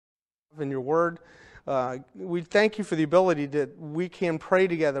in your word. We thank you for the ability that we can pray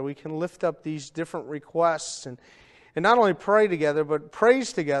together. We can lift up these different requests and not only pray together, but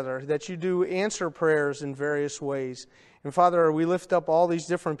praise together, that you do answer prayers in various ways. And Father, we lift up all these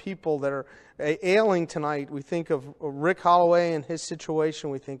different people that are ailing tonight. We think of Rick Holloway and his situation.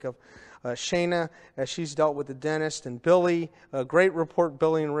 We think of Shayna as she's dealt with the dentist, and Billy, a great report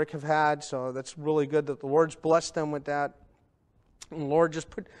Billy and Rick have had. So that's really good that the Lord's blessed them with that. And Lord, just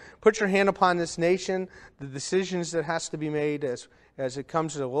put your hand upon this nation, the decisions that has to be made as it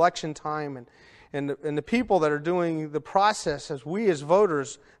comes to election time, and the people that are doing the process as we as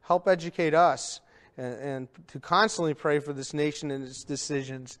voters help educate us and to constantly pray for this nation and its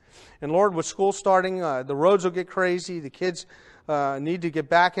decisions. And Lord, with school starting, the roads will get crazy. The kids need to get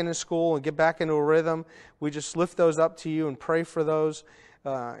back into school and get back into a rhythm. We just lift those up to you and pray for those,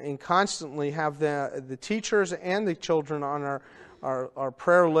 and constantly have the teachers and the children on our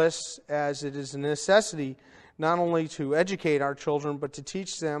prayer lists, as it is a necessity not only to educate our children, but to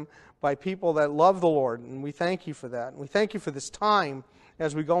teach them by people that love the Lord. And we thank you for that. And we thank you for this time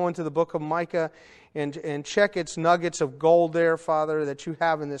as we go into the book of Micah and check its nuggets of gold there, Father, that you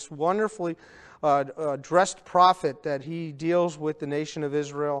have in this wonderfully dressed prophet, that he deals with the nation of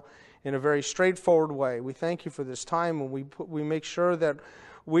Israel in a very straightforward way. We thank you for this time, and we make sure that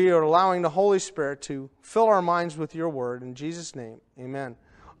we are allowing the Holy Spirit to fill our minds with your word. In Jesus' name, amen.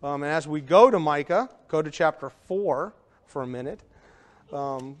 And as we go to Micah, go to chapter 4 for a minute.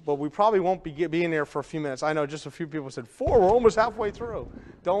 But we probably won't be being there for a few minutes. I know just a few people said, 4, we're almost halfway through.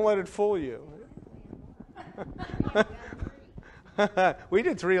 Don't let it fool you. We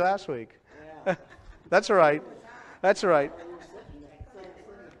did 3 last week. That's all right. That's all right.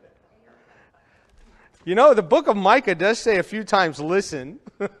 You know, the book of Micah does say a few times, listen.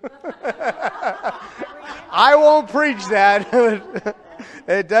 I won't preach that.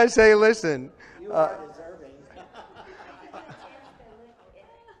 It does say listen. You are deserving.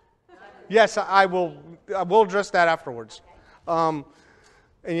 Yes, I will address that afterwards. And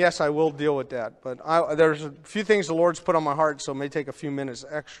yes, I will deal with that. But there's a few things the Lord's put on my heart, so it may take a few minutes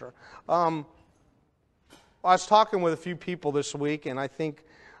extra. I was talking with a few people this week, and I think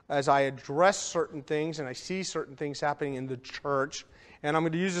as I address certain things and I see certain things happening in the church, and I'm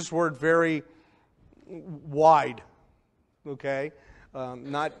going to use this word very wide, okay?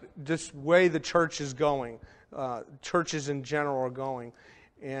 Not just way the church is going. Churches in general are going.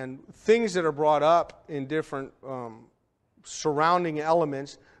 And things that are brought up in different surrounding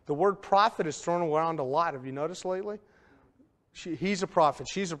elements. The word prophet is thrown around a lot. Have you noticed lately? He's a prophet.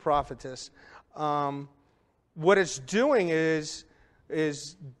 She's a prophetess. What it's doing is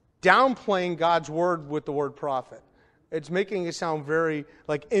downplaying God's word with the word prophet. It's making it sound very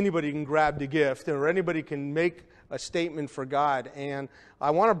like anybody can grab the gift or anybody can make a statement for God. And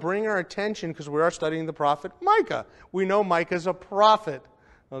I want to bring our attention, because we are studying the prophet Micah. We know Micah's a prophet.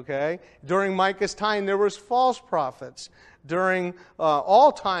 Okay? During Micah's time, there was false prophets. During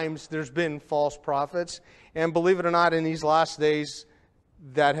all times, there's been false prophets. And believe it or not, in these last days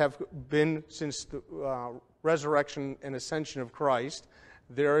that have been since the resurrection and ascension of Christ,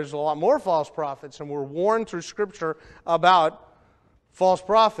 there is a lot more false prophets, and we're warned through Scripture about false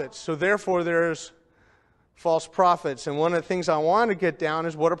prophets. So therefore, there's false prophets. And one of the things I want to get down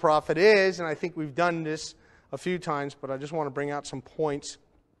is what a prophet is, and I think we've done this a few times, but I just want to bring out some points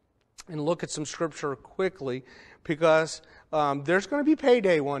and look at some Scripture quickly, because there's going to be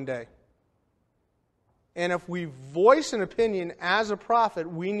payday one day. And if we voice an opinion as a prophet,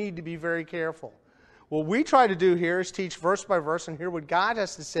 we need to be very careful. What we try to do here is teach verse by verse and hear what God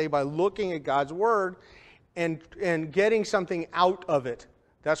has to say by looking at God's Word and getting something out of it.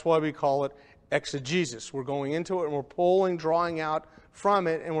 That's why we call it exegesis. We're going into it and we're drawing out from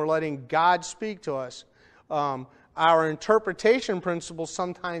it, and we're letting God speak to us. Our interpretation principles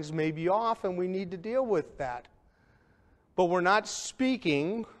sometimes may be off, and we need to deal with that. But we're not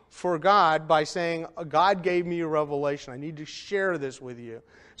speaking for God by saying, God gave me a revelation. I need to share this with you.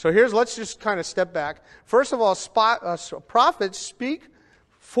 So let's just kind of step back. First of all, prophets speak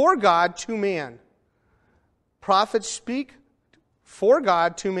for God to man. Prophets speak for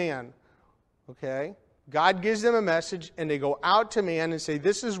God to man. Okay? God gives them a message, and they go out to man and say,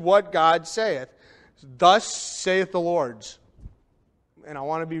 this is what God saith. Thus saith the Lord. And I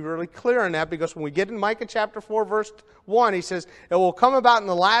want to be really clear on that, because when we get in Micah chapter 4, verse 1, he says, it will come about in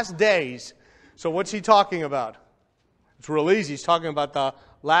the last days. So what's he talking about? It's real easy. He's talking about the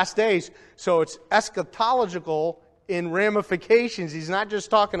last days. So it's eschatological in ramifications. He's not just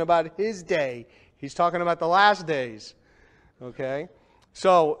talking about his day. He's talking about the last days. Okay?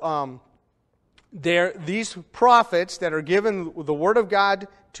 So these prophets that are given the Word of God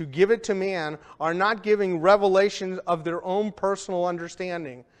to give it to man are not giving revelations of their own personal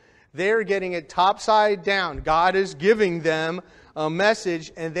understanding. They're getting it topside down. God is giving them a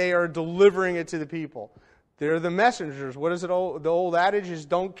message, and they are delivering it to the people. They're the messengers. What is it? The old adage is,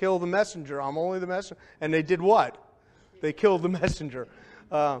 don't kill the messenger. I'm only the messenger. And they did what? They killed the messenger.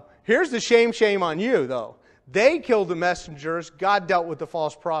 Here's the shame on you, though. They killed the messengers. God dealt with the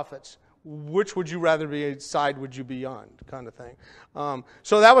false prophets. Which would you rather be, side would you be on, kind of thing.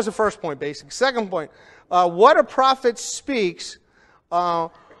 So that was the first point, basic. Second point, what a prophet speaks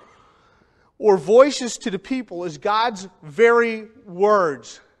or voices to the people is God's very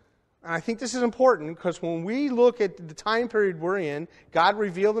words. And I think this is important because when we look at the time period we're in, God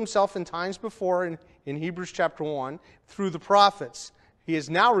revealed himself in times before in Hebrews chapter 1 through the prophets. He has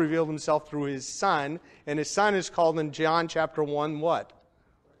now revealed himself through his Son, and his Son is called in John chapter 1 what?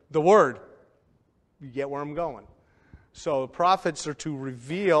 The Word. You get where I'm going. So prophets are to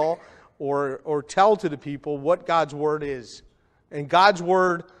reveal or tell to the people what God's Word is. And God's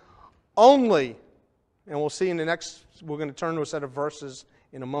Word only, and we'll see in the next, we're going to turn to a set of verses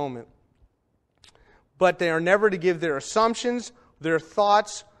in a moment. But they are never to give their assumptions, their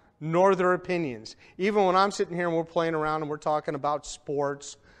thoughts, nor their opinions. Even when I'm sitting here and we're playing around and we're talking about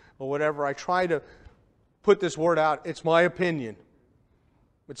sports or whatever, I try to put this word out. It's my opinion.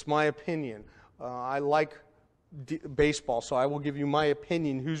 It's my opinion. I like baseball, so I will give you my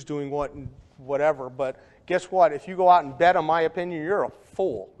opinion, who's doing what and whatever. But guess what? If you go out and bet on my opinion, you're a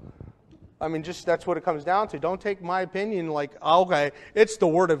fool. I mean, just that's what it comes down to. Don't take my opinion like, okay, it's the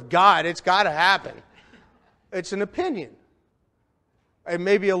Word of God. It's got to happen. It's an opinion. It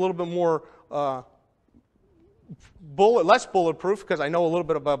may be a little bit more less bulletproof because I know a little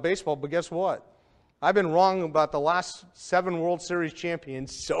bit about baseball, but guess what? I've been wrong about the last 7 World Series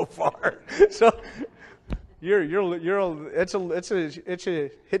champions so far. So it's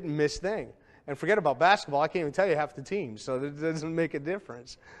a hit and miss thing. And forget about basketball. I can't even tell you half the teams, so it doesn't make a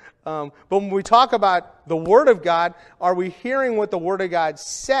difference. But when we talk about the Word of God, are we hearing what the Word of God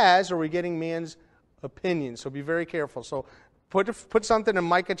says, or are we getting man's opinion? So be very careful. So put something in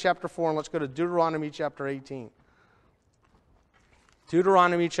Micah chapter 4, and let's go to Deuteronomy chapter 18.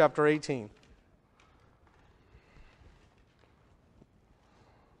 Deuteronomy chapter 18.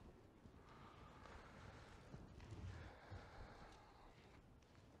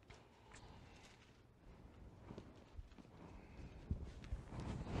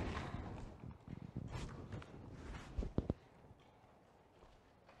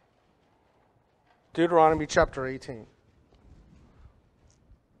 Deuteronomy chapter 18.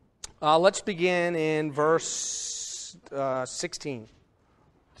 Let's begin in verse 16.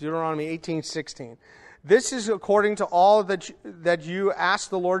 Deuteronomy 18:16. This is according to all that you asked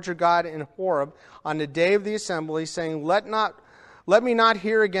the Lord your God in Horeb on the day of the assembly, saying, Let me not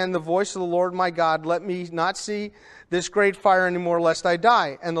hear again the voice of the Lord my God. Let me not see this great fire anymore, lest I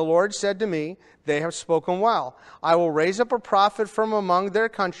die. And the Lord said to me, They have spoken well. I will raise up a prophet from among their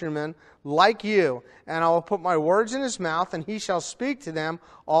countrymen, like you, and I will put my words in his mouth, and he shall speak to them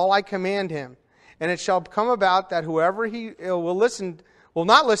all I command him. And it shall come about that whoever he will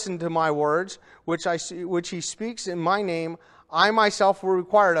not listen to my words, which he speaks in my name, I myself will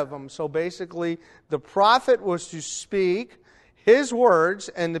require it of him. So basically, the prophet was to speak his words,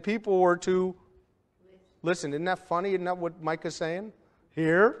 and the people were to listen. Isn't that funny? Isn't that what Micah's saying?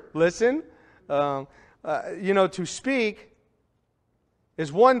 Hear, listen. To speak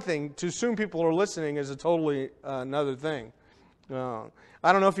is one thing. To assume people are listening is a totally another thing.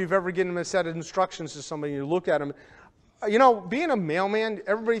 I don't know if you've ever given a set of instructions to somebody, you look at them. Being a mailman,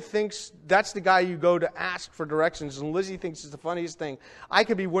 everybody thinks that's the guy you go to ask for directions, and Lizzie thinks it's the funniest thing. I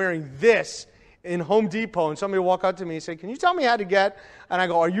could be wearing this in Home Depot, and somebody will walk up to me and say, Can you tell me how to get? And I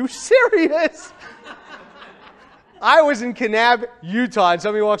go, Are you serious? I was in Kanab, Utah, and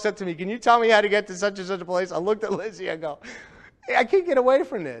somebody walks up to me, Can you tell me how to get to such and such a place? I looked at Lizzie, I go, I can't get away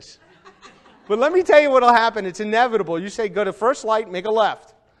from this. But let me tell you what will happen. It's inevitable. You say, go to first light, make a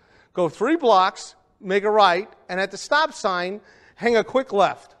left. Go 3 blocks, make a right, and at the stop sign, hang a quick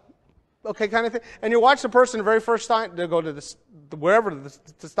left. Okay, kind of thing. And you watch the person the very first time, they'll go to the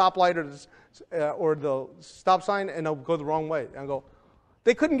stoplight or the stop sign, and they'll go the wrong way. And go,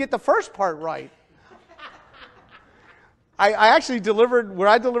 they couldn't get the first part right. I actually where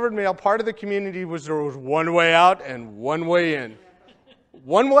I delivered mail, part of the community was there was one way out and one way in.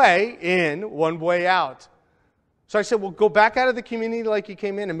 One way in, one way out. So I said, well, go back out of the community like you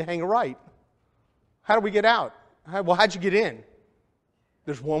came in and hang a right. How do we get out? How'd you get in?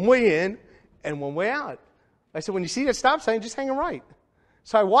 There's one way in and one way out. I said, when you see that stop sign, just hang a right.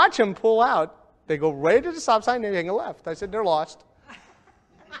 So I watch them pull out. They go right to the stop sign and they hang a left. I said, they're lost.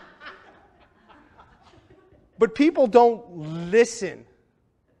 But people don't listen.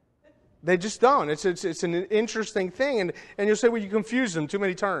 They just don't. It's an interesting thing. And you'll say, well, you confuse them, too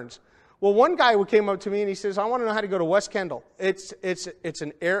many turns. Well, one guy who came up to me and he says, I want to know how to go to West Kendall. It's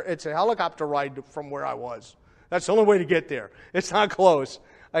a helicopter ride from where I was. That's the only way to get there. It's not close.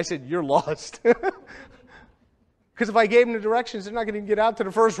 I said, you're lost. Because if I gave them the directions, they're not going to get out to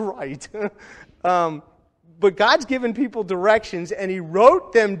the first right. But God's given people directions, and He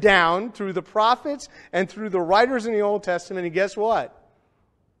wrote them down through the prophets and through the writers in the Old Testament, and guess what?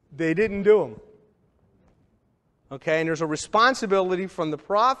 They didn't do them. Okay, and there's a responsibility from the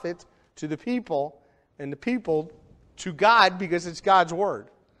prophet to the people, and the people to God, because it's God's Word.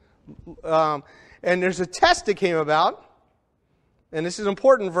 And there's a test that came about, and this is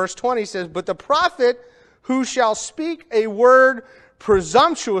important. Verse 20 says, but the prophet who shall speak a word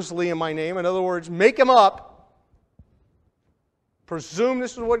presumptuously in my name, in other words, make him up, presume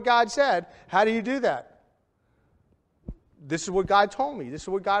this is what God said. How do you do that? This is what God told me. This is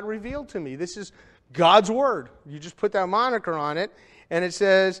what God revealed to me. This is God's Word. You just put that moniker on it, and it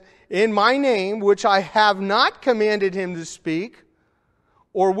says, in my name, which I have not commanded him to speak,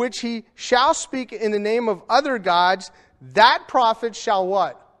 or which he shall speak in the name of other gods, that prophet shall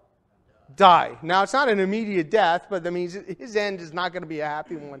what? Die. Now, it's not an immediate death, but that means his end is not going to be a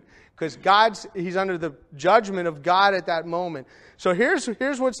happy one, because he's under the judgment of God at that moment. So here's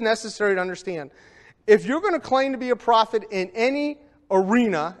what's necessary to understand. If you're going to claim to be a prophet in any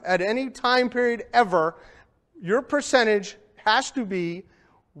arena, at any time period ever, your percentage has to be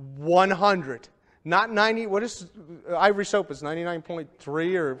 100. Not 90, what is Ivory Soap? Is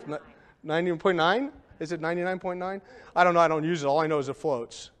 99.3 or 90.9? Is it 99.9? I don't know. I don't use it. All I know is it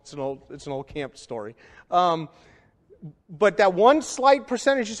floats. It's an old camp story. But that one slight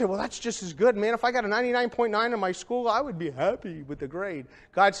percentage, you say, well, that's just as good. Man, if I got a 99.9 in my school, I would be happy with the grade.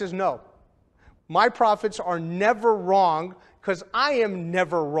 God says, no. My prophets are never wrong, because I am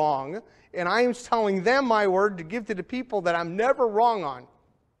never wrong. And I am telling them my word to give to the people that I'm never wrong on.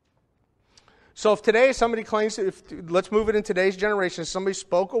 So if today somebody claims, let's move it in today's generation, somebody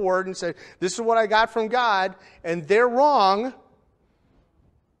spoke a word and said, this is what I got from God, and they're wrong,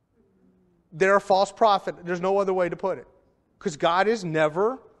 they're a false prophet. There's no other way to put it. Because God is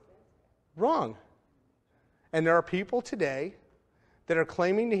never wrong. And there are people today that are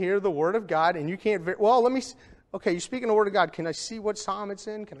claiming to hear the Word of God, and you can't, okay, you're speaking the Word of God. Can I see what psalm it's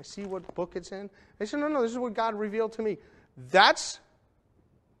in? Can I see what book it's in? They said, no, this is what God revealed to me. That's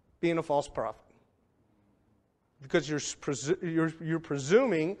being a false prophet. Because you're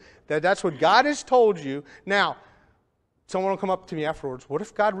presuming that that's what God has told you. Now, someone will come up to me afterwards. What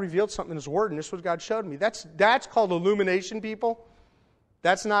if God revealed something in His Word and this is what God showed me? That's called illumination, people.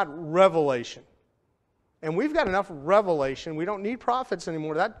 That's not revelation. And we've got enough revelation. We don't need prophets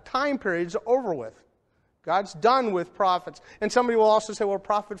anymore. That time period's over with. God's done with prophets. And somebody will also say, well,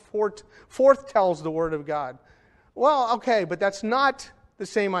 prophet forth tells the Word of God. Well, okay, but that's not the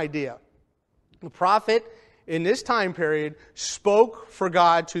same idea. The prophet in this time period spoke for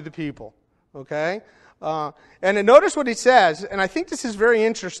God to the people. Okay? And then notice what he says, and I think this is very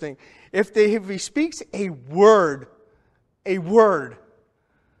interesting. If he speaks a word,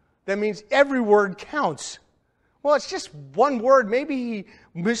 that means every word counts. Well, it's just one word. Maybe he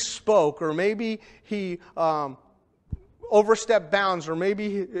misspoke, or maybe he overstepped bounds, or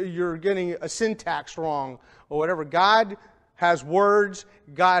maybe you're getting a syntax wrong, or whatever. God has words.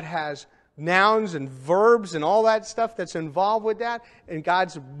 God has nouns and verbs and all that stuff that's involved with that. And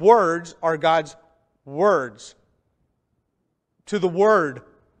God's words are God's words. To the Word.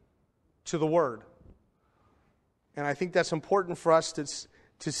 To the Word. And I think that's important for us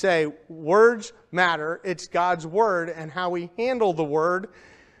to say, words matter. It's God's Word, and how we handle the Word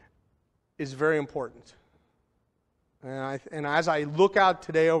is very important. And as I look out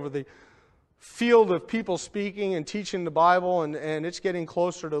today over the field of people speaking and teaching the Bible, and it's getting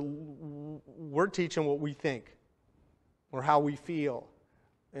closer to, we're teaching what we think or how we feel.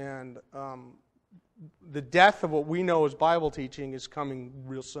 And the death of what we know as Bible teaching is coming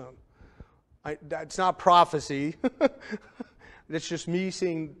real soon. It's not prophecy. It's just me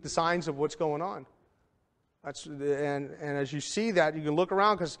seeing the signs of what's going on. And as you see that, you can look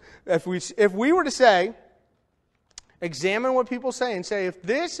around, because if we were to say, examine what people say and say, if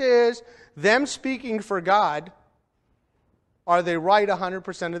this is them speaking for God, are they right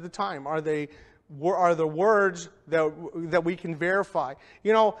 100% of the time? Are the words that we can verify?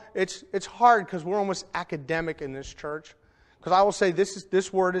 You know, it's hard because we're almost academic in this church, Because I will say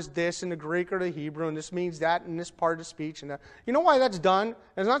this word is this in the Greek or the Hebrew, and this means that in this part of speech. And that. You know why that's done?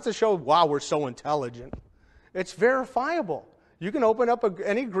 It's not to show, wow, we're so intelligent. It's verifiable. You can open up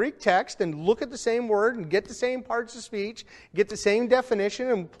any Greek text and look at the same word and get the same parts of speech, get the same definition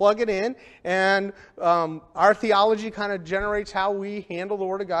and plug it in. And our theology kind of generates how we handle the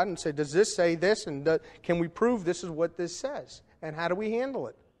Word of God and say, does this say this? And can we prove this is what this says? And how do we handle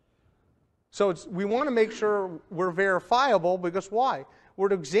it? So we want to make sure we're verifiable because why? We're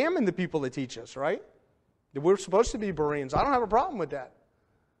to examine the people that teach us, right? We're supposed to be Bereans. I don't have a problem with that.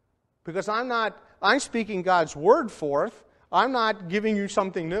 Because I'm speaking God's Word forth. I'm not giving you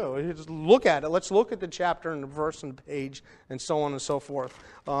something new. Just look at it. Let's look at the chapter and the verse and the page and so on and so forth.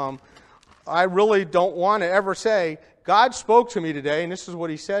 I really don't want to ever say, God spoke to me today, and this is what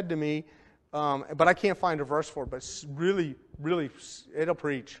He said to me, but I can't find a verse for it. But it's really, it'll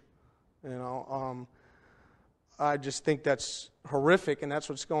preach. You know, I just think that's horrific, and that's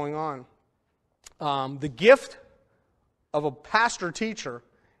what's going on. The gift of a pastor-teacher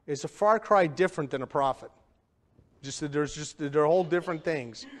is a far cry different than a prophet. They're whole different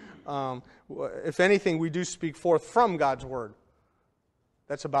things. If anything, we do speak forth from God's Word.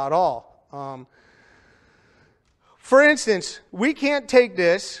 That's about all. For instance, we can't take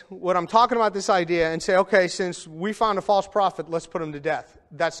this, what I'm talking about, this idea, and say, okay, since we found a false prophet, let's put him to death.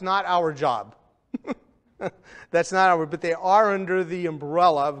 That's not our job. That's not our, but they are under the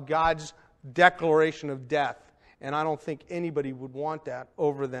umbrella of God's declaration of death. And I don't think anybody would want that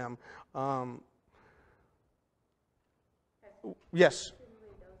over them. Yes.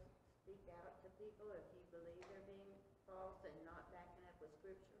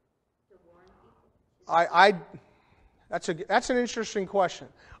 That's an interesting question.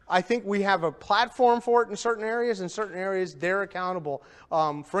 I think we have a platform for it in certain areas. In certain areas, they're accountable.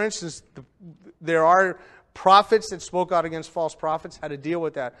 For instance, there are prophets that spoke out against false prophets. How to deal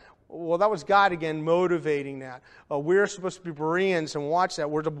with that? Well, that was God again motivating that. We're supposed to be Bereans and watch that.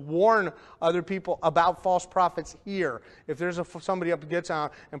 We're to warn other people about false prophets here. If there's somebody up gets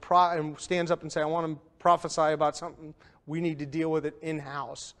out and stands up and say, I want to prophesy about something, we need to deal with it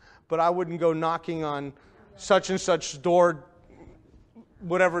in-house. But I wouldn't go knocking on such and such door,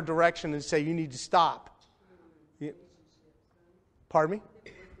 whatever direction, and say, you need to stop. Pardon me?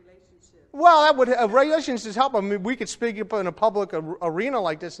 Well, that would regulations is help. I mean, we could speak up in a public arena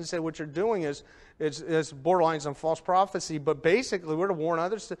like this and say what you're doing is borderlines on false prophecy. But basically, we're to warn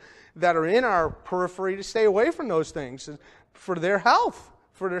others that are in our periphery to stay away from those things for their health,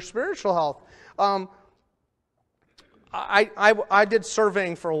 for their spiritual health. I did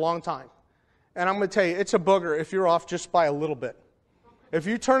surveying for a long time, and I'm going to tell you, it's a booger if you're off just by a little bit. If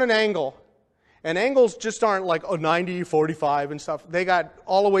you turn an angle. And angles just aren't like 90, 45 and stuff. They got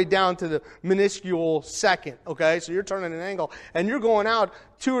all the way down to the minuscule second, okay? So you're turning an angle, and you're going out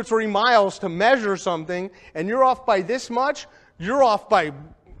 2 or 3 miles to measure something, and you're off by this much, you're off by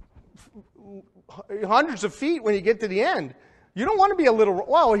hundreds of feet when you get to the end. You don't want to be a little,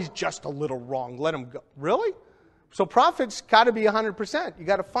 well, he's just a little wrong. Let him go. Really? So prophets got to be 100%. You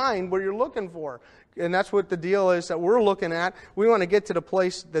got to find what you're looking for. And that's what the deal is that we're looking at. We want to get to the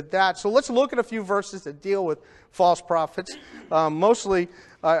place that. So let's look at a few verses that deal with false prophets. Mostly,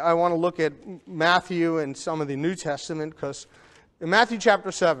 I want to look at Matthew and some of the New Testament, because in Matthew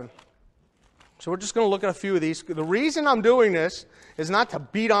chapter 7. So we're just going to look at a few of these. The reason I'm doing this is not to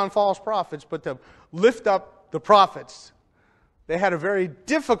beat on false prophets, but to lift up the prophets. They had a very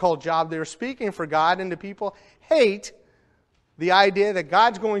difficult job. They were speaking for God, and the people hate the idea that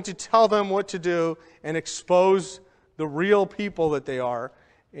God's going to tell them what to do and expose the real people that they are,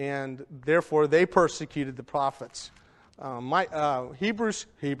 and therefore they persecuted the prophets. Hebrews.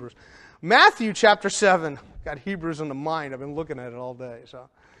 Matthew chapter 7. Got Hebrews in the mind. I've been looking at it all day. So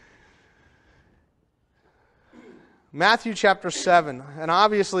Matthew chapter 7. And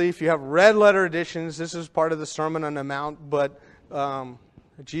obviously, if you have red letter editions, this is part of the Sermon on the Mount, but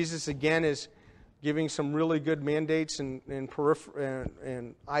Jesus again is giving some really good mandates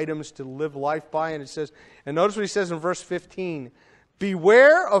and items to live life by. And it says, and notice what he says in verse 15,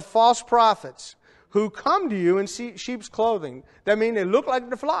 beware of false prophets who come to you in sheep's clothing. That means they look like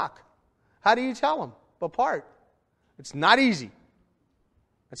the flock. How do you tell them apart? It's not easy.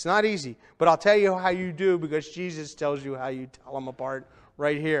 It's not easy. But I'll tell you how you do, because Jesus tells you how you tell them apart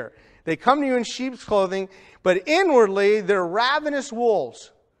right here. They come to you in sheep's clothing, but inwardly they're ravenous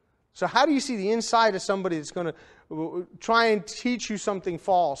wolves. So how do you see the inside of somebody that's going to try and teach you something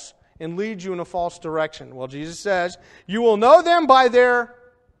false and lead you in a false direction? Well, Jesus says, you will know them by their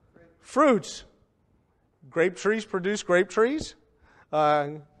fruits. Grape trees produce grape trees.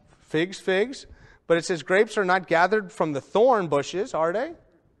 Figs. But it says grapes are not gathered from the thorn bushes, are they?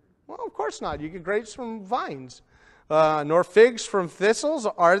 Well, of course not. You get grapes from vines. Nor figs from thistles,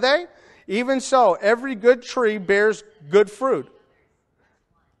 are they? Even so, every good tree bears good fruit.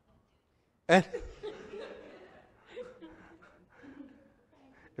 And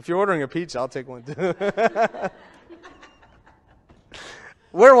if you're ordering a pizza, I'll take one too.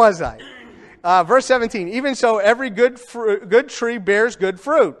 Where was I? Verse 17. Even so, every good tree bears good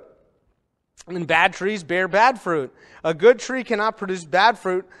fruit, and bad trees bear bad fruit. A good tree cannot produce bad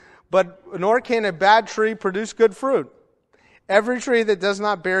fruit, but nor can a bad tree produce good fruit. Every tree that does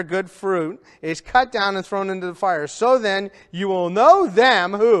not bear good fruit is cut down and thrown into the fire. So then, you will know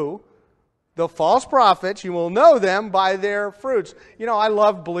them, who? The false prophets. You will know them by their fruits. You know, I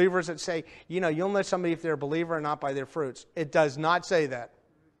love believers that say, you'll know somebody if they're a believer or not by their fruits. It does not say that.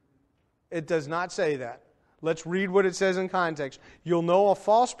 It does not say that. Let's read what it says in context. You'll know a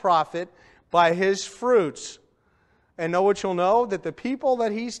false prophet by his fruits. And know what you'll know? That the people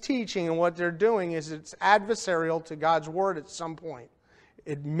that he's teaching and what they're doing is it's adversarial to God's word at some point.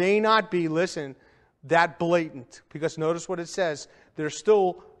 It may not be, listen, that blatant. Because notice what it says. They're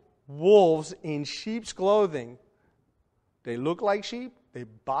still wolves in sheep's clothing. They look like sheep. They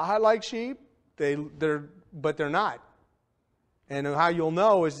baha like sheep. But they're not. And how you'll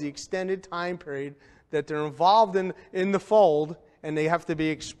know is the extended time period that they're involved in the fold, and they have to be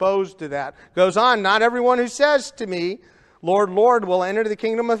exposed to that. Goes on, not everyone who says to me, Lord, Lord, will enter the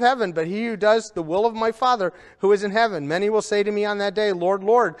kingdom of heaven, but he who does the will of my Father who is in heaven. Many will say to me on that day, Lord,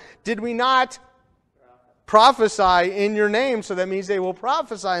 Lord, did we not prophesy in your name? So that means they will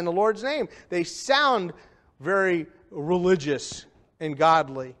prophesy in the Lord's name. They sound very religious and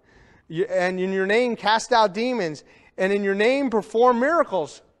godly. And in your name cast out demons, and in your name perform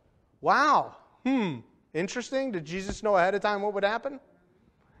miracles. Wow. Interesting. Did Jesus know ahead of time what would happen?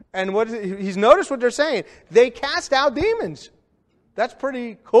 And he's noticed what they're saying. They cast out demons. That's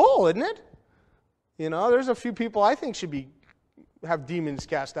pretty cool, isn't it? There's a few people I think should have demons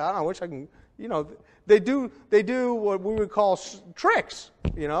cast out. I wish I can, they do what we would call tricks,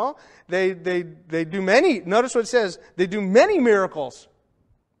 They do many, notice what it says, they do many miracles.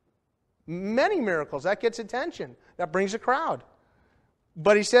 Many miracles. That gets attention. That brings a crowd.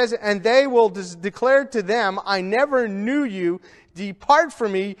 But he says, and they will declare to them, I never knew you. Depart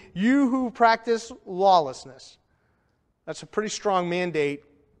from me, you who practice lawlessness. That's a pretty strong mandate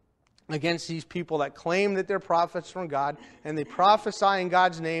against these people that claim that they're prophets from God, and they prophesy in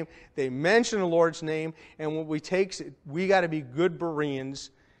God's name. They mention the Lord's name, and what we got to be good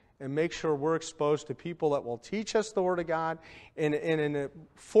Bereans and make sure we're exposed to people that will teach us the Word of God in a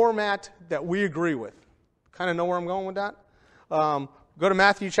format that we agree with. Kind of know where I'm going with that? Go to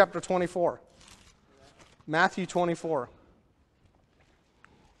Matthew chapter 24. Matthew 24.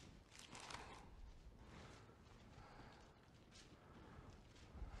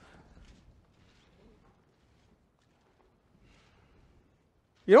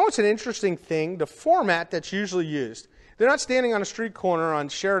 You know what's an interesting thing? The format that's usually used. They're not standing on a street corner on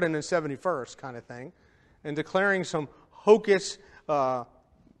Sheridan and 71st kind of thing and declaring some hocus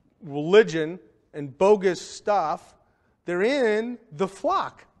religion and bogus stuff. They're in the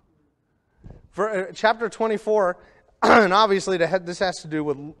flock. For chapter 24, and obviously this has to do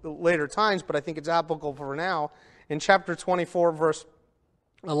with later times, but I think it's applicable for now. In chapter 24, verse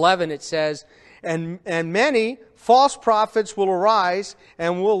 11, it says, and many false prophets will arise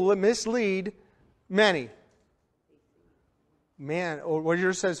and will mislead many. Man, or what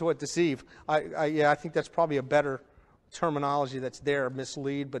yours says, what, deceive. I think that's probably a better terminology that's there,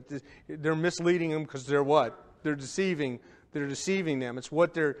 mislead, but they're misleading them because they're what? They're deceiving them. It's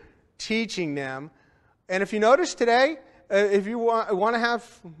what they're teaching them. And if you notice today, if you want to have,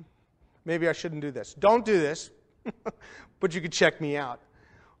 maybe I shouldn't do this. Don't do this, but you could check me out.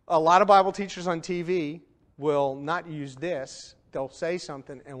 A lot of Bible teachers on TV will not use this. They'll say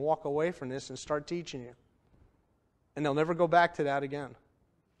something and walk away from this and start teaching you. And they'll never go back to that again.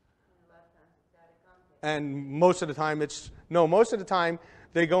 And most of the time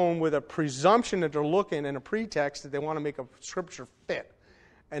they go in with a presumption that they're looking and a pretext that they want to make a scripture fit.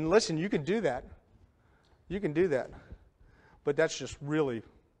 And listen, you can do that. You can do that. But that's just really,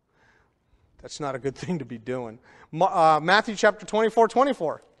 that's not a good thing to be doing. Matthew chapter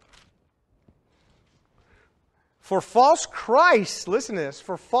 24. For false Christs, listen to this,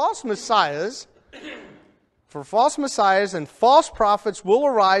 for false messiahs and false prophets will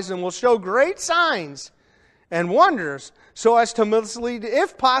arise and will show great signs and wonders so as to mislead,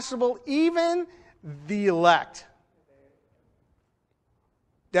 if possible, even the elect.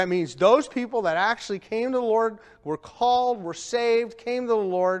 That means those people that actually came to the Lord, were called, were saved, came to the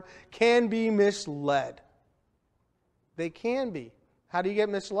Lord, can be misled. They can be. How do you get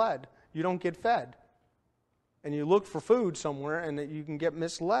misled? You don't get fed. And you look for food somewhere and you can get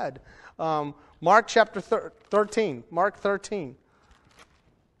misled. Mark chapter 13. Mark 13.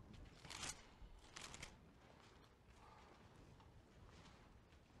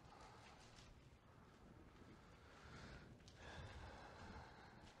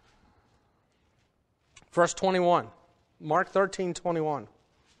 Verse 21. Mark 13:21.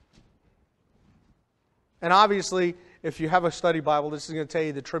 And obviously, if you have a study Bible, this is going to tell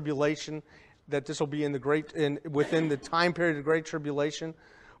you the tribulation, that this will be within the time period of Great Tribulation.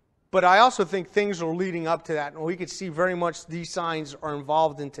 But I also think things are leading up to that, and we could see very much these signs are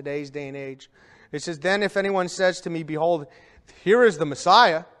involved in today's day and age. It says, then if anyone says to me, behold, here is the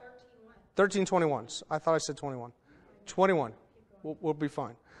Messiah. 13:21. I thought I said 21. 21. We'll be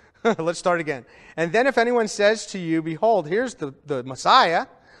fine. Let's start again. And then if anyone says to you, behold, here's the Messiah,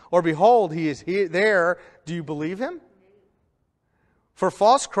 or behold, he is there, do you believe him? For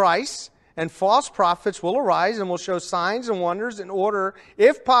false Christs and false prophets will arise and will show signs and wonders in order,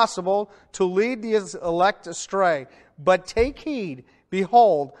 if possible, to lead the elect astray. But take heed,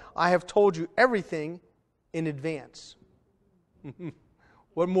 behold, I have told you everything in advance.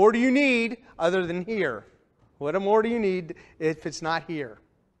 What more do you need other than here? What more do you need if it's not here?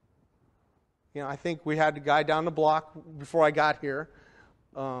 You know, I think we had a guy down the block before I got here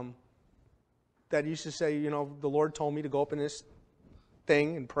that used to say, you know, the Lord told me to go up in this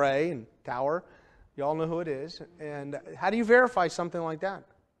thing and pray and tower. You all know who it is. And how do you verify something like that?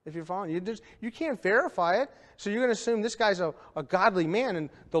 If you're following, you can't verify it. So you're going to assume this guy's a godly man and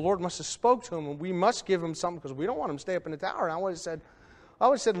the Lord must have spoke to him and we must give him something because we don't want him to stay up in the tower. And I would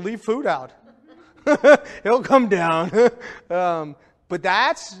have said, leave food out. He'll come down. But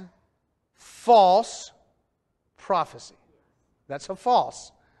that's false prophecy. That's a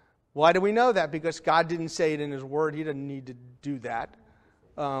false. Why do we know that? Because God didn't say it in His Word. He didn't need to do that.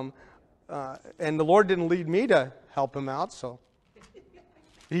 And the Lord didn't lead me to help him out, so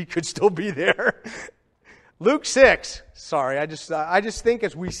he could still be there. Luke 6. Sorry, I just think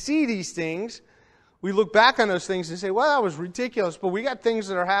as we see these things, we look back on those things and say, well, that was ridiculous. But we got things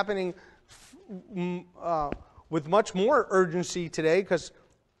that are happening with much more urgency today because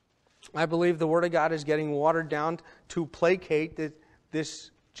I believe the Word of God is getting watered down to placate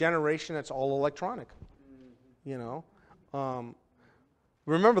this generation that's all electronic. You know,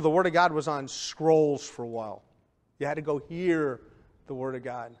 remember the Word of God was on scrolls for a while. You had to go hear the Word of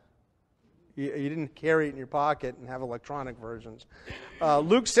God. You didn't carry it in your pocket and have electronic versions.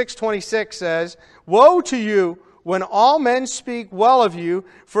 Luke 6:26 says, "Woe to you when all men speak well of you,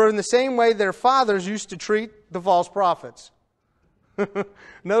 for in the same way their fathers used to treat the false prophets."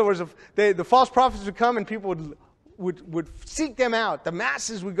 In other words, the false prophets would come and people would seek them out. The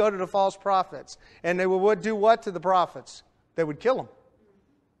masses would go to the false prophets. And they would do what to the prophets? They would kill them.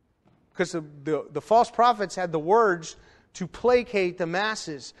 Because the false prophets had the words to placate the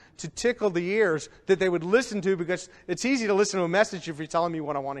masses, to tickle the ears, that they would listen to, because it's easy to listen to a message if you're telling me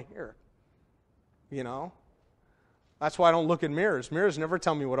what I want to hear. You know? That's why I don't look in mirrors. Mirrors never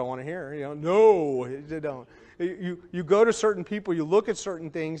tell me what I want to hear. You know, no, they don't. You go to certain people, you look at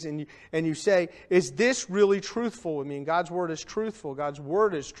certain things, and you say, is this really truthful with me? And God's Word is truthful. God's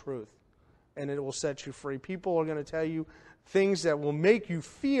Word is truth. And it will set you free. People are going to tell you things that will make you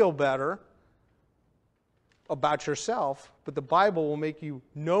feel better about yourself, but the Bible will make you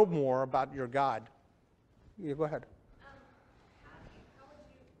know more about your God. Yeah, go ahead.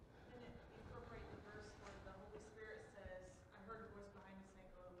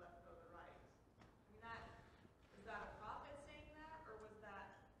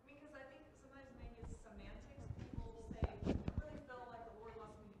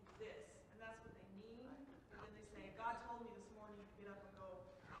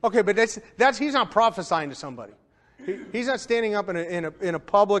 Okay, but that's he's not prophesying to somebody. He's not standing up in a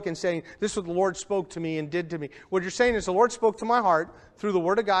public and saying, this is what the Lord spoke to me and did to me. What you're saying is the Lord spoke to my heart through the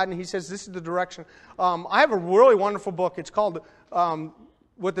Word of God, and He says this is the direction. I have a really wonderful book. It's called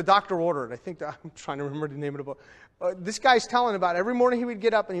What the Doctor Ordered. I'm trying to remember the name of the book. This guy's telling about every morning he would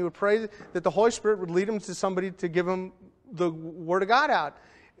get up and he would pray that the Holy Spirit would lead him to somebody to give him the Word of God out.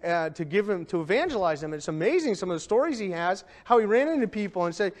 To evangelize them. It's amazing some of the stories he has, how he ran into people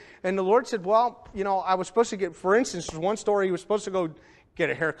and the Lord said, well, you know, I was supposed to get, for instance, there's one story, he was supposed to go get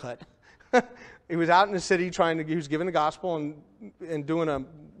a haircut. He was out in the city he was giving the gospel and doing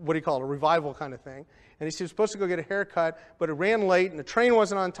what do you call it, a revival kind of thing. And he was supposed to go get a haircut, but it ran late, and the train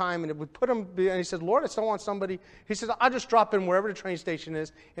wasn't on time, and it would put him, and he said, Lord, I still want somebody. He said, I'll just drop in wherever the train station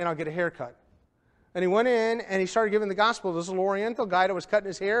is, and I'll get a haircut. And he went in, and he started giving the gospel to this little Oriental guy that was cutting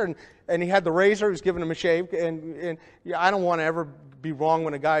his hair, and he had the razor, he was giving him a shave, and I don't want to ever be wrong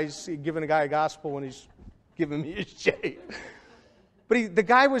when a guy's giving a guy a gospel when he's giving me a shave. But the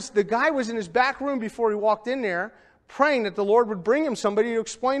guy was in his back room before he walked in there, praying that the Lord would bring him somebody to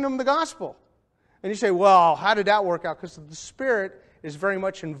explain to him the gospel. And you say, well, how did that work out? Because the Spirit is very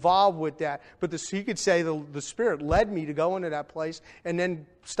much involved with that. But he could say the Spirit led me to go into that place and then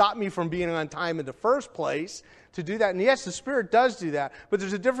stop me from being on time in the first place to do that. And yes, the Spirit does do that. But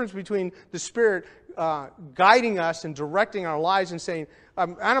there's a difference between the Spirit guiding us and directing our lives and saying,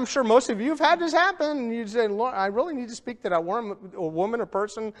 and I'm sure most of you have had this happen, and you say, Lord, I really need to speak to that woman or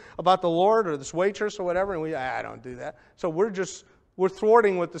person about the Lord or this waitress or whatever, and I don't do that. So we're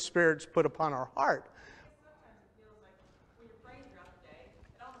thwarting what the Spirit's put upon our heart. Sometimes it feels like when you're praying throughout the day,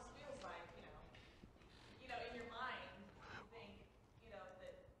 it almost feels like, in your mind, you think,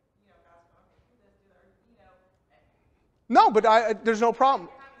 that, God's going to do this, do that, No, but there's no problem.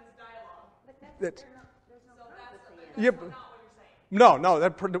 You're having this dialogue. There's no prophecy. That's not what you're saying. No.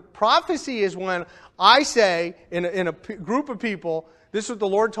 The prophecy is when I say in a group of people, this is what the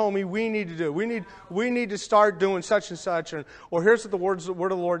Lord told me we need to do. We need to start doing such and such, or here's what the word of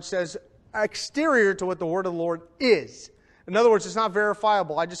the Lord says, exterior to what the word of the Lord is. In other words, it's not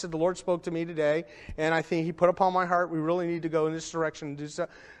verifiable. I just said the Lord spoke to me today, and I think He put upon my heart we really need to go in this direction and do so.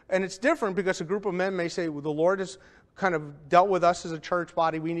 And it's different because a group of men may say, well, the Lord has kind of dealt with us as a church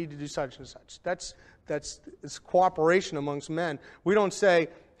body. We need to do such and such. It's cooperation amongst men. We don't say,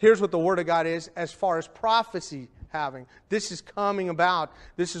 here's what the Word of God is as far as prophecy having. This is coming about.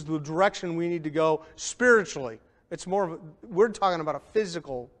 This is the direction we need to go spiritually. It's more of we're talking about a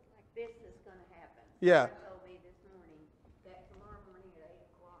physical. Like this is going to happen. Yeah. God told me this morning that tomorrow morning at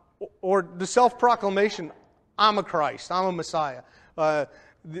 8 o'clock. Or the self-proclamation, I'm a Christ, I'm a Messiah.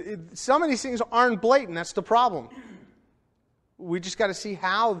 Some of these things aren't blatant. That's the problem. We just got to see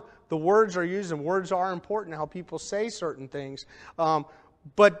how the words are used, and words are important, how people say certain things.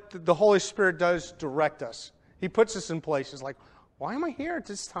 But the Holy Spirit does direct us. He puts us in places like, why am I here at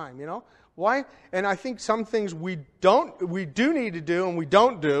this time? Why? And I think some things we do need to do and we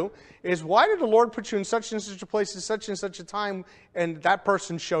don't do is, why did the Lord put you in such and such a place at such and such a time and that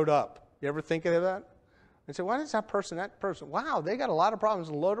person showed up? You ever think of that? And say, why does that person, wow, they got a lot of problems,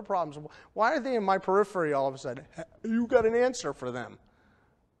 a load of problems. Why are they in my periphery all of a sudden? You got an answer for them.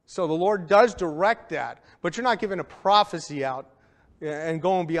 So the Lord does direct that, but you're not giving a prophecy out and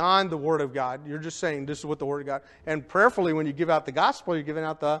going beyond the Word of God. You're just saying, this is what the Word of God. And prayerfully, when you give out the gospel, you're giving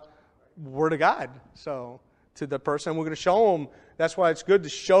out the Word of God. So to the person, we're going to show them. That's why it's good to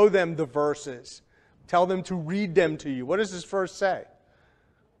show them the verses. Tell them to read them to you. What does this verse say?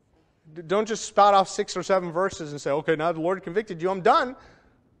 Don't just spout off 6 or 7 verses and say, okay, now the Lord convicted you, I'm done.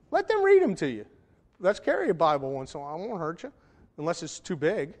 Let them read them to you. Let's carry a Bible once in a while. It won't hurt you, unless it's too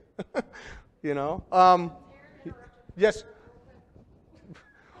big. Yes.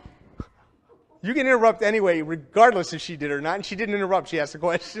 You can interrupt anyway, regardless if she did or not. And she didn't interrupt. She asked a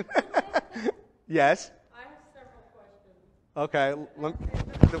question. Yes. I have several questions. Okay.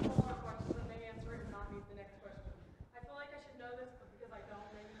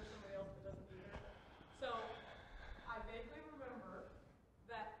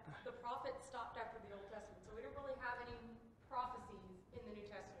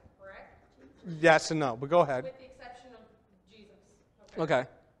 Yes and no, but go ahead. With the exception of Jesus. Okay.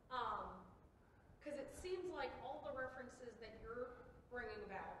 Because it seems like all the references that you're bringing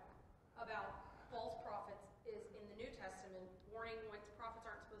about false prophets is in the New Testament, warning when prophets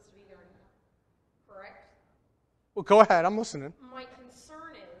aren't supposed to be there anymore. Correct? Well, go ahead. I'm listening. My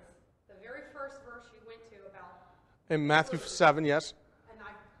concern is the very first verse you went to about... In Matthew 7, yes. And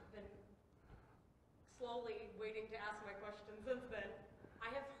I've been slowly waiting to ask my question since then. I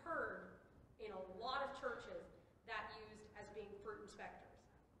have heard in a lot of churches that used as being fruit inspectors.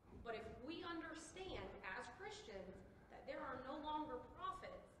 But if we understand as Christians that there are no longer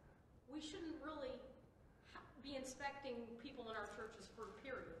prophets, we shouldn't really be inspecting people in our churches for a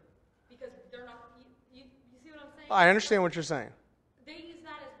period. Because they're not, you see what I'm saying? I understand what you're saying. They use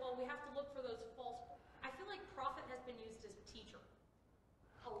that as, well, we have to look for those false. I feel like prophet has been used as teacher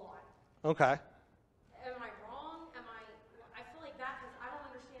a lot. Okay. Am I wrong? I feel like that I don't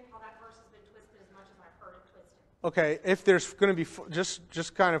understand how that verse has been twisted as much as I've heard it twisted. Okay, if there's going to be,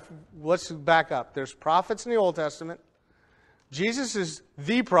 just kind of, let's back up. There's prophets in the Old Testament. Jesus is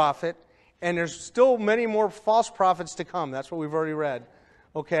the prophet, and there's still many more false prophets to come. That's what we've already read.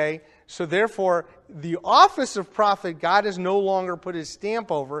 Okay? So therefore, the office of prophet, God has no longer put his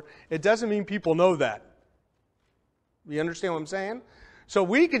stamp over. It doesn't mean people know that. You understand what I'm saying? So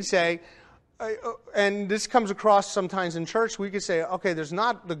we could say, and this comes across sometimes in church, we could say, okay, there's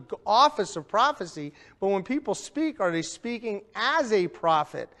not the office of prophecy, but when people speak, are they speaking as a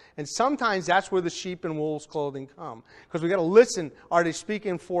prophet? And sometimes that's where the sheep in wolves' clothing come. Because we got to listen, are they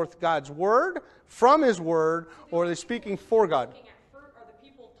speaking forth God's word, from his word, or are they speaking for God? Looking at fruit are the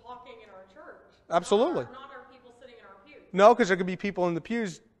people talking in our church. Absolutely. Not our people sitting in our pews. No, because there could be people in the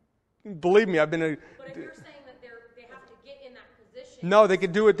pews. Believe me, I've been a... But if you're saying that they have to get in that position... No, they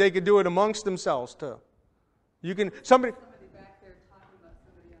could do it. They could do it amongst themselves too. You can somebody back there talking about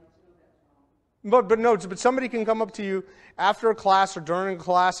somebody else, you know that's wrong. but somebody can come up to you after a class or during a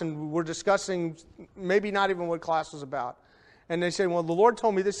class, and we're discussing maybe not even what class was about, and they say, "Well, the Lord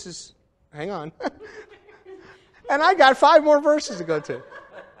told me this is." Hang on, and I got 5 more verses to go to.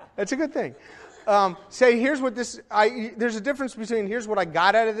 That's a good thing. Say, here's what this. There's a difference between here's what I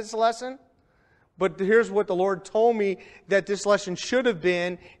got out of this lesson. But here's what the Lord told me that this lesson should have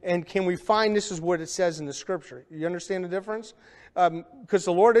been, and can we find this is what it says in the Scripture? You understand the difference? Because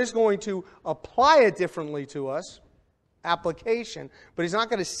the Lord is going to apply it differently to us, application, but He's not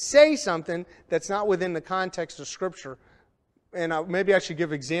going to say something that's not within the context of Scripture. And maybe I should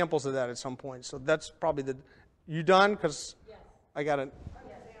give examples of that at some point. So that's probably the... You done? Because Yes. I got it.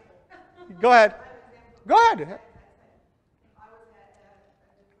 Go ahead. Go ahead.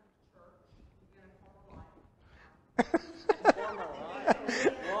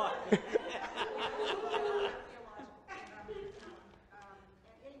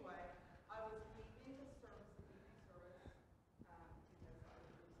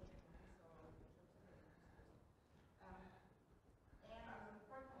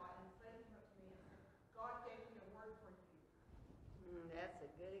 That's a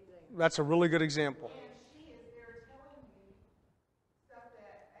good example. That's a really good example. And she is there telling me stuff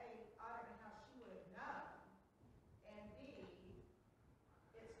that, A, I don't know how she would have known, and B,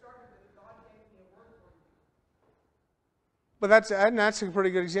 it started with God gave me a word for you. But that's a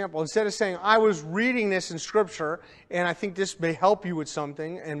pretty good example. Instead of saying, I was reading this in Scripture, and I think this may help you with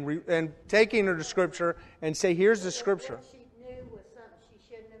something, and taking her to Scripture and say, here's the Scripture. What she knew was something she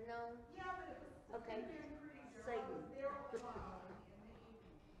shouldn't have known. Yeah, but it was Okay. Satan. there alone in the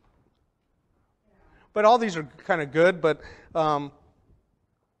evening. But all these are kind of good. But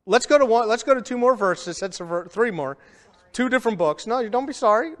let's go to one. Let's go to 2 more verses. That's 3 more. 2 different books. No, you don't be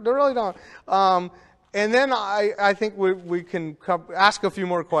sorry. They really don't. And then I think we can ask a few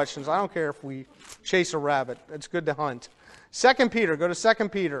more questions. I don't care if we chase a rabbit. It's good to hunt. 2 Peter. Go to 2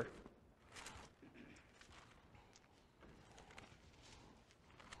 Peter.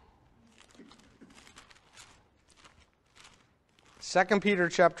 Second Peter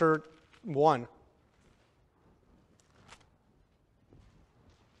chapter 1.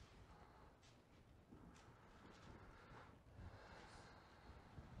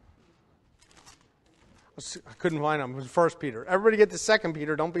 I couldn't find them. It was 1 Peter. Everybody get to 2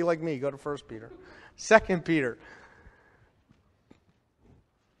 Peter. Don't be like me. Go to 1 Peter. 2 Peter.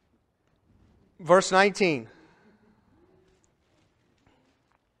 Verse 19.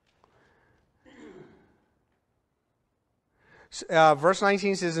 Verse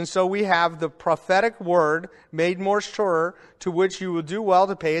 19 says, and so we have the prophetic word made more sure, to which you will do well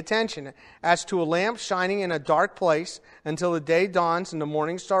to pay attention, as to a lamp shining in a dark place until the day dawns and the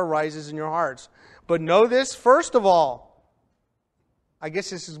morning star rises in your hearts. But know this, first of all, I guess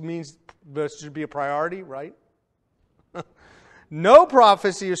this means this should be a priority, right? No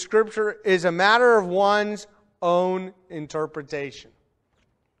prophecy of Scripture is a matter of one's own interpretation.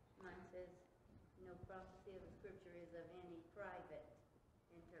 Mine says, no prophecy of the Scripture is of any private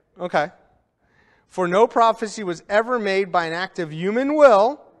interpretation. Okay. For no prophecy was ever made by an act of human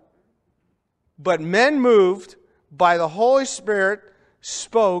will, but men moved by the Holy Spirit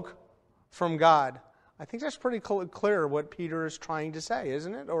spoke from God. I think that's pretty clear what Peter is trying to say,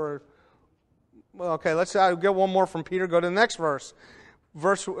 isn't it? Or, well, okay, let's get one more from Peter. Go to the next verse.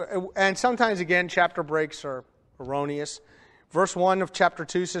 And sometimes, again, chapter breaks are erroneous. Verse 1 of chapter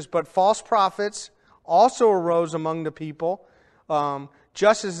 2 says, but false prophets also arose among the people,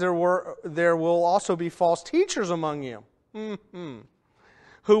 just as there will also be false teachers among you,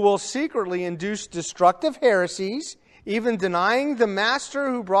 who will secretly induce destructive heresies, even denying the master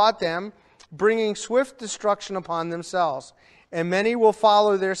who brought them, bringing swift destruction upon themselves. And many will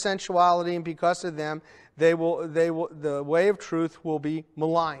follow their sensuality, and because of them, the way of truth will be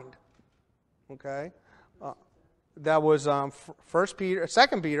maligned. Okay, that was 2 Peter,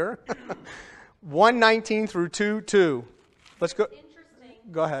 1:19 through 2:2. Let's go. It's interesting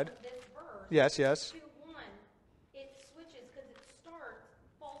Go ahead. this verse, Yes, yes. 2:1, it switches because it starts,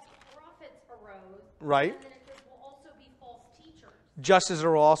 false prophets arose. Right. And then it says, will also be false teachers. Just as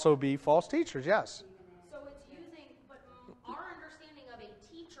there will also be false teachers, yes. So it's using, but our understanding of a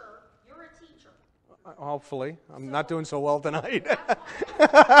teacher, you're a teacher. Hopefully. I'm not doing so well tonight.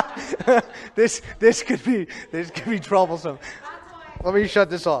 That's this could be troublesome. why Let me shut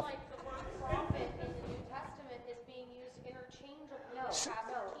this off. like the word prophet in the New Testament is being used interchangeably with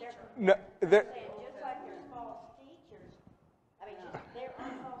pastor teacher. No, there, Saying just like there's false teachers, I mean, there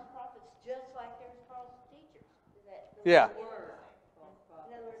are false prophets just like there's false teachers. Is that the Yeah. word?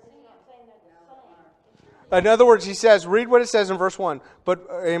 In other words, it's not saying they're the same. In other words, he says, read what it says in verse 1. But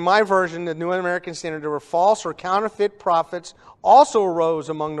in my version, the New American Standard, there were false or counterfeit prophets also arose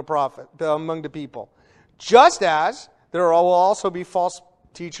among the people. Just as there will also be false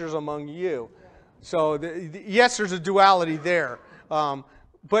teachers among you. So, yes, there's a duality there.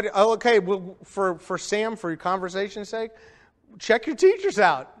 But, okay, well, for Sam, for your conversation's sake, check your teachers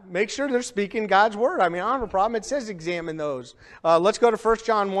out. Make sure they're speaking God's word. I mean, I don't have a problem. It says examine those. Let's go to 1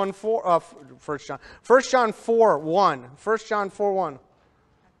 John 1 4 1.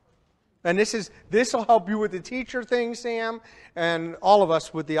 And this will help you with the teacher thing, Sam, and all of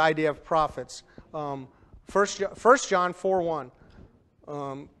us with the idea of prophets. 1 John 4 1.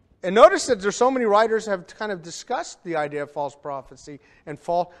 And notice that there's so many writers have kind of discussed the idea of false prophecy and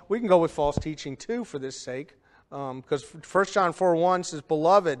we can go with false teaching too for this sake. Because 1 John 4 1 says,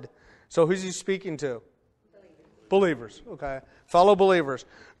 beloved. So who's he speaking to? Believers. Okay. Fellow believers.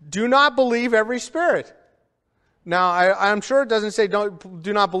 Do not believe every spirit. Now, I'm sure it doesn't say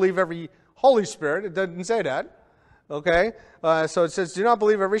do not believe every Holy Spirit. It doesn't say that. Okay. So it says, do not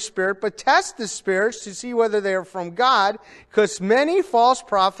believe every spirit, but test the spirits to see whether they are from God, because many false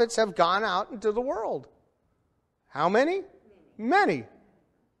prophets have gone out into the world. How many? Many.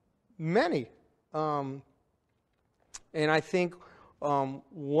 And I think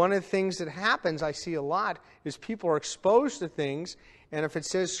one of the things that happens, I see a lot, is people are exposed to things, and if it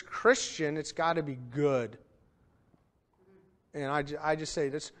says Christian, it's got to be good. And I just say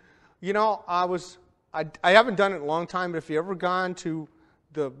this. You know, I haven't done it in a long time, but if you ever gone to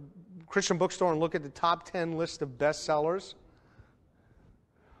the Christian bookstore and look at the top 10 list of bestsellers,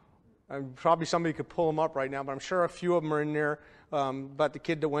 probably somebody could pull them up right now, but I'm sure a few of them are in there about the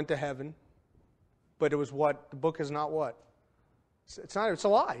kid that went to heaven. But it was what? The book is not what? It's not. It's a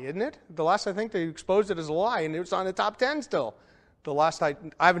lie, isn't it? The last I think they exposed it as a lie, and it was on the top 10 still. The last I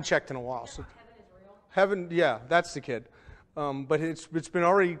haven't checked in a while. So Heaven is real. heaven, yeah, that's the kid. But it's been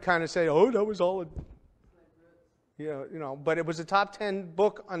already kind of said, oh, that was all. But it was a top 10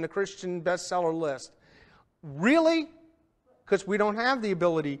 book on the Christian bestseller list. Really? Because we don't have the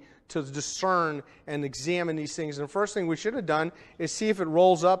ability to discern and examine these things. And the first thing we should have done is see if it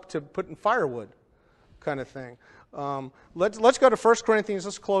rolls up to put in firewood, kind of thing. Let's go to 1 Corinthians.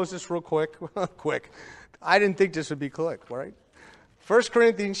 Let's close this real quick. Quick. I didn't think this would be quick, right? 1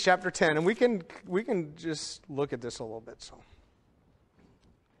 Corinthians chapter 10, and we can just look at this a little bit. So,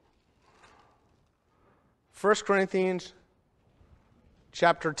 1 Corinthians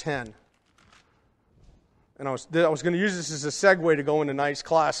chapter 10. And I was going to use this as a segue to go into tonight's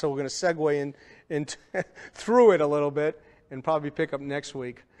class, so we're going to segue in through it a little bit and probably pick up next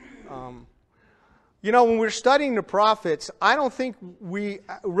week. When we're studying the prophets, I don't think we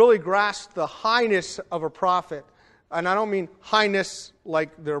really grasp the highness of a prophet. And I don't mean highness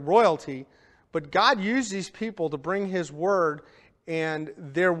like their royalty, but God used these people to bring His word, and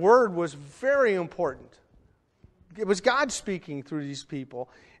their word was very important. It was God speaking through these people.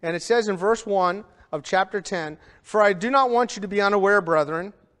 And it says in verse 1 of chapter 10, "For I do not want you to be unaware,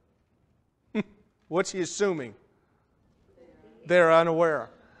 brethren." What's he assuming? They're unaware.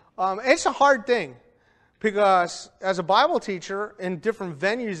 It's a hard thing, because as a Bible teacher in different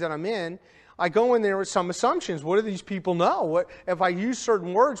venues that I'm in, I go in there with some assumptions. What do these people know? If I use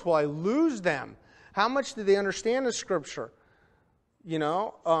certain words, will I lose them? How much do they understand the Scripture?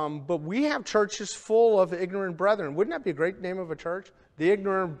 But we have churches full of ignorant brethren. Wouldn't that be a great name of a church? The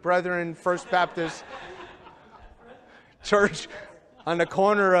Ignorant Brethren First Baptist Church on the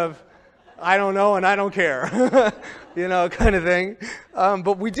corner of I don't know and I don't care, kind of thing.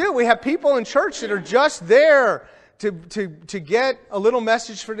 But we have people in church that are just there to get a little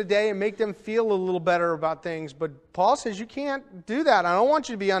message for today and make them feel a little better about things. But Paul says you can't do that. I don't want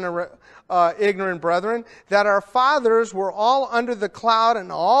you to be ignorant, brethren, that our fathers were all under the cloud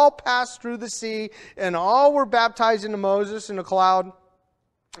and all passed through the sea and all were baptized into Moses in the cloud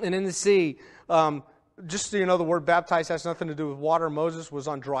and in the sea. Just so you know, the word baptized has nothing to do with water. Moses was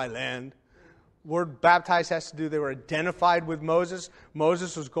on dry land. word baptized has to do, they were identified with Moses.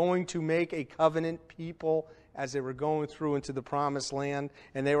 Moses was going to make a covenant people as they were going through into the promised land,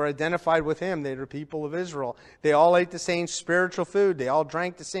 and they were identified with him. They were people of Israel. They all ate the same spiritual food. They all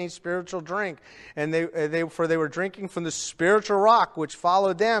drank the same spiritual drink, and they were drinking from the spiritual rock which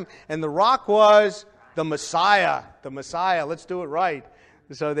followed them, and the rock was the Messiah. The Messiah. Let's do it right.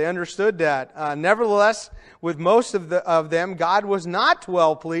 So they understood that. Nevertheless, with most of them, God was not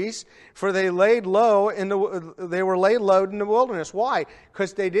well pleased, for they were laid low in the wilderness. Why?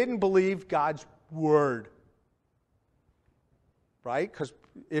 Because they didn't believe God's word. Right? Because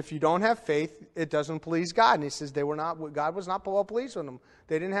if you don't have faith, it doesn't please God. And he says God was not well pleased with them.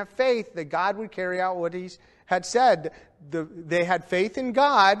 They didn't have faith that God would carry out what he had said. They had faith in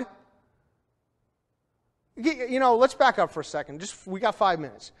God. Let's back up for a second. We got 5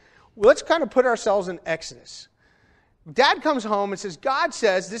 minutes. Let's kind of put ourselves in Exodus. Dad comes home and says, God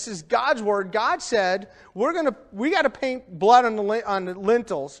says, this is God's word. God said, we got to paint blood on the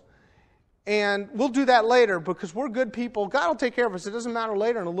lintels. And we'll do that later because we're good people. God will take care of us. It doesn't matter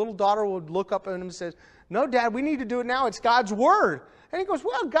later. And a little daughter would look up at him and says, no, Dad, we need to do it now. It's God's word. And he goes,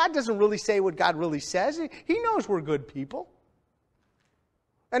 well, God doesn't really say what God really says. He knows we're good people.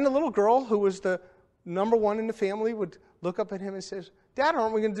 And the little girl, who was the number one in the family, would look up at him and says, Dad,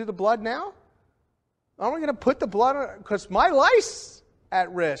 aren't we going to do the blood now? Aren't we going to put the blood on? Because my life's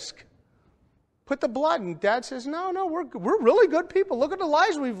at risk. Put the blood. And Dad says, no, we're really good people. Look at the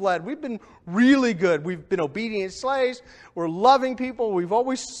lives we've led. We've been really good. We've been obedient slaves. We're loving people. We've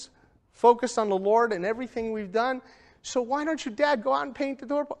always focused on the Lord in everything we've done. So why don't you, Dad, go out and paint the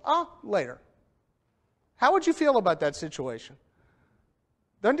door? Later. How would you feel about that situation?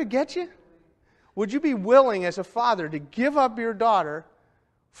 Doesn't it get you? Would you be willing as a father to give up your daughter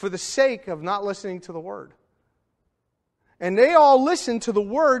for the sake of not listening to the word? And they all listened to the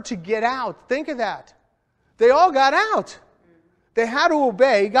word to get out. Think of that. They all got out. They had to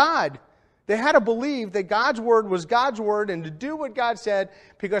obey God. They had to believe that God's word was God's word and to do what God said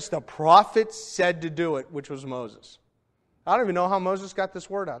because the prophet said to do it, which was Moses. I don't even know how Moses got this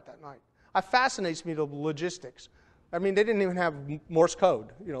word out that night. It fascinates me, the logistics. I mean, they didn't even have Morse code.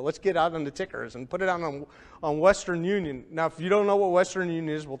 Let's get out on the tickers and put it on Western Union. Now, if you don't know what Western Union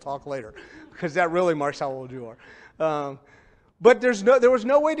is, we'll talk later because that really marks how old you are. But there was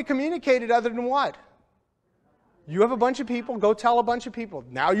no way to communicate it other than what? You have a bunch of people, go tell a bunch of people.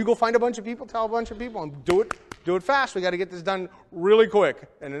 Now you go find a bunch of people, tell a bunch of people, and do it fast. We got to get this done really quick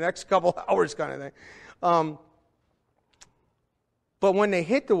in the next couple hours kind of thing. But when they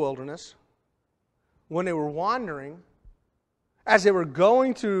hit the wilderness, when they were wandering, as they were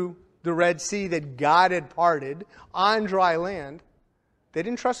going through the Red Sea that God had parted on dry land, they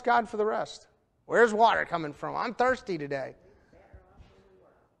didn't trust God for the rest. Where's water coming from? I'm thirsty today.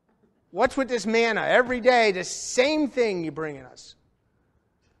 What's with this manna? Every day, the same thing you're bringing us.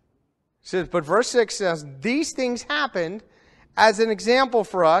 It says, but verse 6 says, these things happened as an example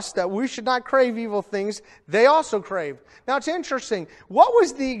for us that we should not crave evil things they also craved. Now, it's interesting. What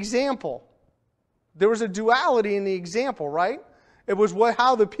was the example? There was a duality in the example, right? It was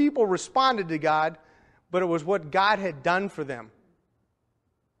how the people responded to God, but it was what God had done for them.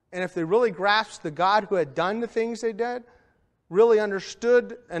 And if they really grasped the God who had done the things they did, really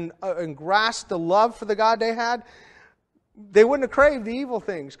understood and grasped the love for the God they had, they wouldn't have craved the evil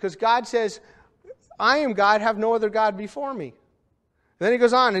things. Because God says, I am God, have no other God before me. And then he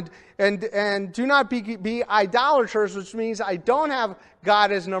goes on, and do not be idolaters, which means I don't have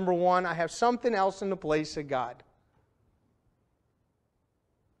God as number one. I have something else in the place of God.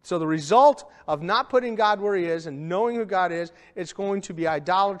 So the result of not putting God where he is and knowing who God is, it's going to be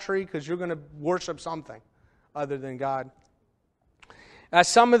idolatry because you're going to worship something other than God. As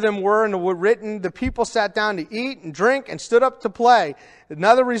some of them were and were written, the people sat down to eat and drink and stood up to play.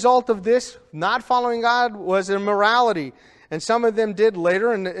 Another result of this, not following God, was immorality. And some of them did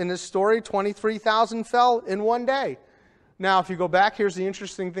later in this story. 23,000 fell in one day. Now, if you go back, here's the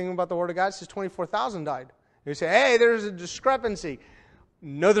interesting thing about the Word of God. It says 24,000 died. You say, hey, there's a discrepancy.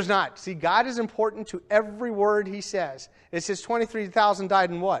 No, there's not. See, God is important to every word he says. It says 23,000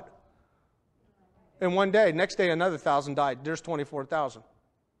 died in what? In one day. Next day, another 1,000 died. There's 24,000.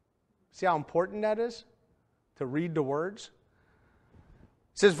 See how important that is? To read the words?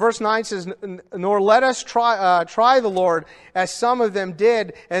 It says, verse 9 says, nor let us try the Lord, as some of them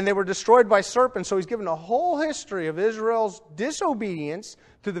did, and they were destroyed by serpents. So he's given a whole history of Israel's disobedience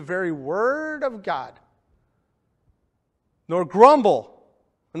to the very word of God. Nor grumble,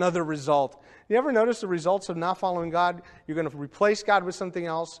 another result. You ever notice the results of not following God? You're going to replace God with something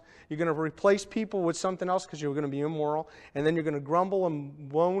else. You're going to replace people with something else because you're going to be immoral. And then you're going to grumble and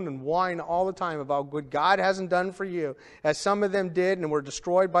moan and whine all the time about what God hasn't done for you, as some of them did and were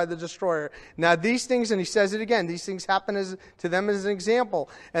destroyed by the destroyer. Now these things, and he says it again, these things happen to them as an example.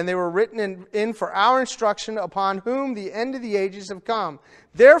 And they were written in for our instruction, upon whom the end of the ages have come.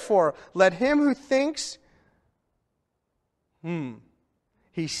 Therefore, let him who thinks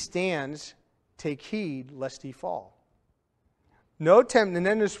he stands take heed lest he fall. And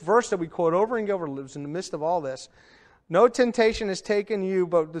then this verse that we quote over and over lives in the midst of all this. No temptation has taken you,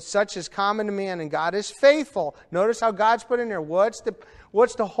 but such is common to man, and God is faithful. Notice how God's put in there. What's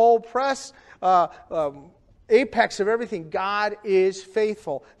the whole apex of everything? God is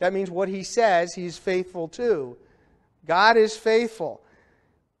faithful. That means what he says, he's faithful to. God is faithful,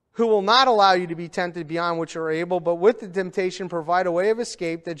 who will not allow you to be tempted beyond what you are able, but with the temptation provide a way of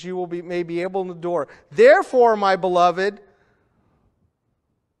escape that you may be able to endure. Therefore, my beloved,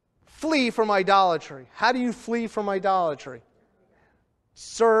 flee from idolatry. How do you flee from idolatry?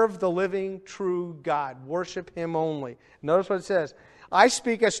 Serve the living, true God. Worship him only. Notice what it says. I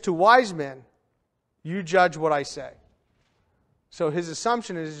speak as to wise men. You judge what I say. So his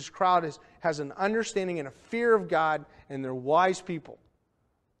assumption is his crowd has an understanding and a fear of God, and they're wise people.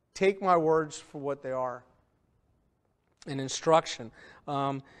 Take my words for what they are. An instruction.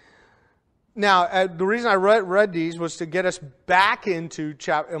 Now, the reason I read these was to get us back into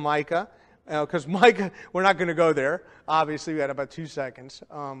Micah. Because Micah, we're not going to go there. Obviously, we had about 2 seconds.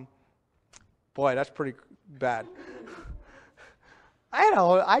 Boy, that's pretty bad.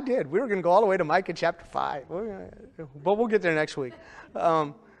 I did. We were going to go all the way to Micah chapter 5. But we'll get there next week.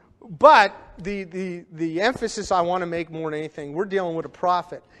 But the emphasis I want to make more than anything, we're dealing with a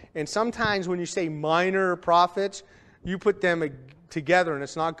prophet. And sometimes when you say minor prophets, you put them together and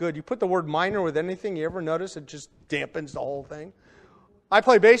it's not good. You put the word minor with anything, you ever notice it just dampens the whole thing? I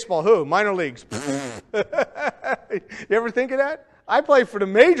play baseball. Who? Minor leagues. You ever think of that? I play for the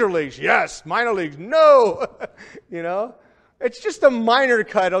major leagues. Yes. Minor leagues. No. It's just a minor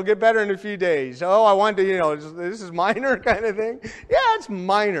cut. It'll get better in a few days. Oh, I want to, this is minor kind of thing. Yeah, it's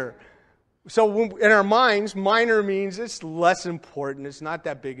minor. So in our minds, minor means it's less important. It's not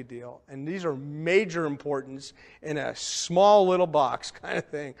that big a deal. And these are major importance in a small little box kind of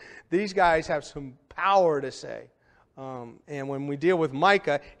thing. These guys have some power to say. And when we deal with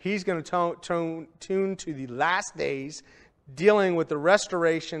Micah, he's going to tune to the last days, dealing with the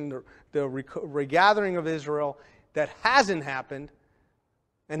restoration, the regathering of Israel that hasn't happened,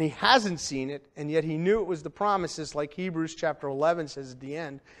 and he hasn't seen it, and yet he knew it was the promises, like Hebrews chapter 11 says at the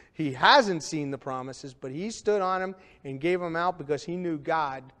end. He hasn't seen the promises, but he stood on them and gave them out because he knew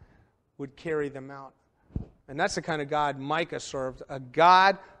God would carry them out. And that's the kind of God Micah served, a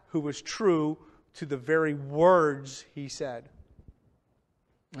God who was true to the very words he said.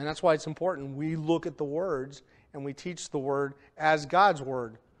 And that's why it's important we look at the words and we teach the word as God's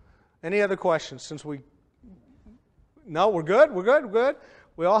word. Any other questions No, we're good? We're good?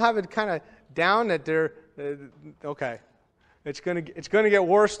 We all have it kind of down that they're okay. It's going to get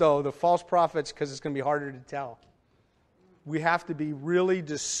worse, though, the false prophets, because it's going to be harder to tell. We have to be really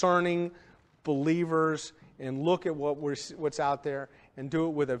discerning believers and look at what's out there and do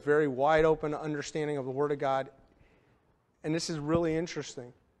it with a very wide open understanding of the Word of God. And this is really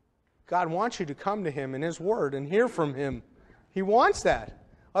interesting. God wants you to come to Him in His Word and hear from Him. He wants that.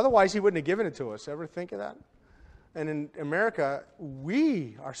 Otherwise, He wouldn't have given it to us. Ever think of that? And in America,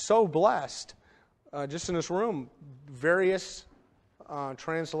 we are so blessed, just in this room, various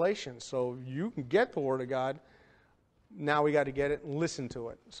translations. So you can get the Word of God. Now we got to get it and listen to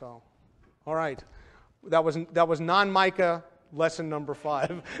it. So, all right. That was non-Micah lesson number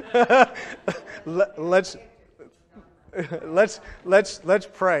 5. Let's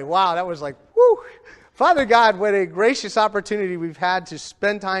pray. Wow, that was like, whoo. Father God, what a gracious opportunity we've had to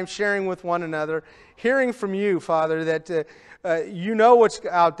spend time sharing with one another, hearing from you, Father, that you know what's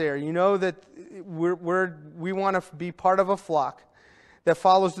out there. You know that we want to be part of a flock that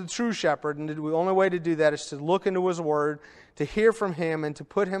follows the true shepherd, and the only way to do that is to look into His Word, to hear from Him, and to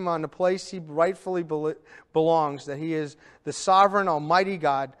put Him on the place He rightfully belongs, that He is the sovereign, almighty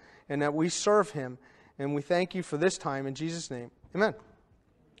God, and that we serve Him. And we thank you for this time in Jesus' name. Amen.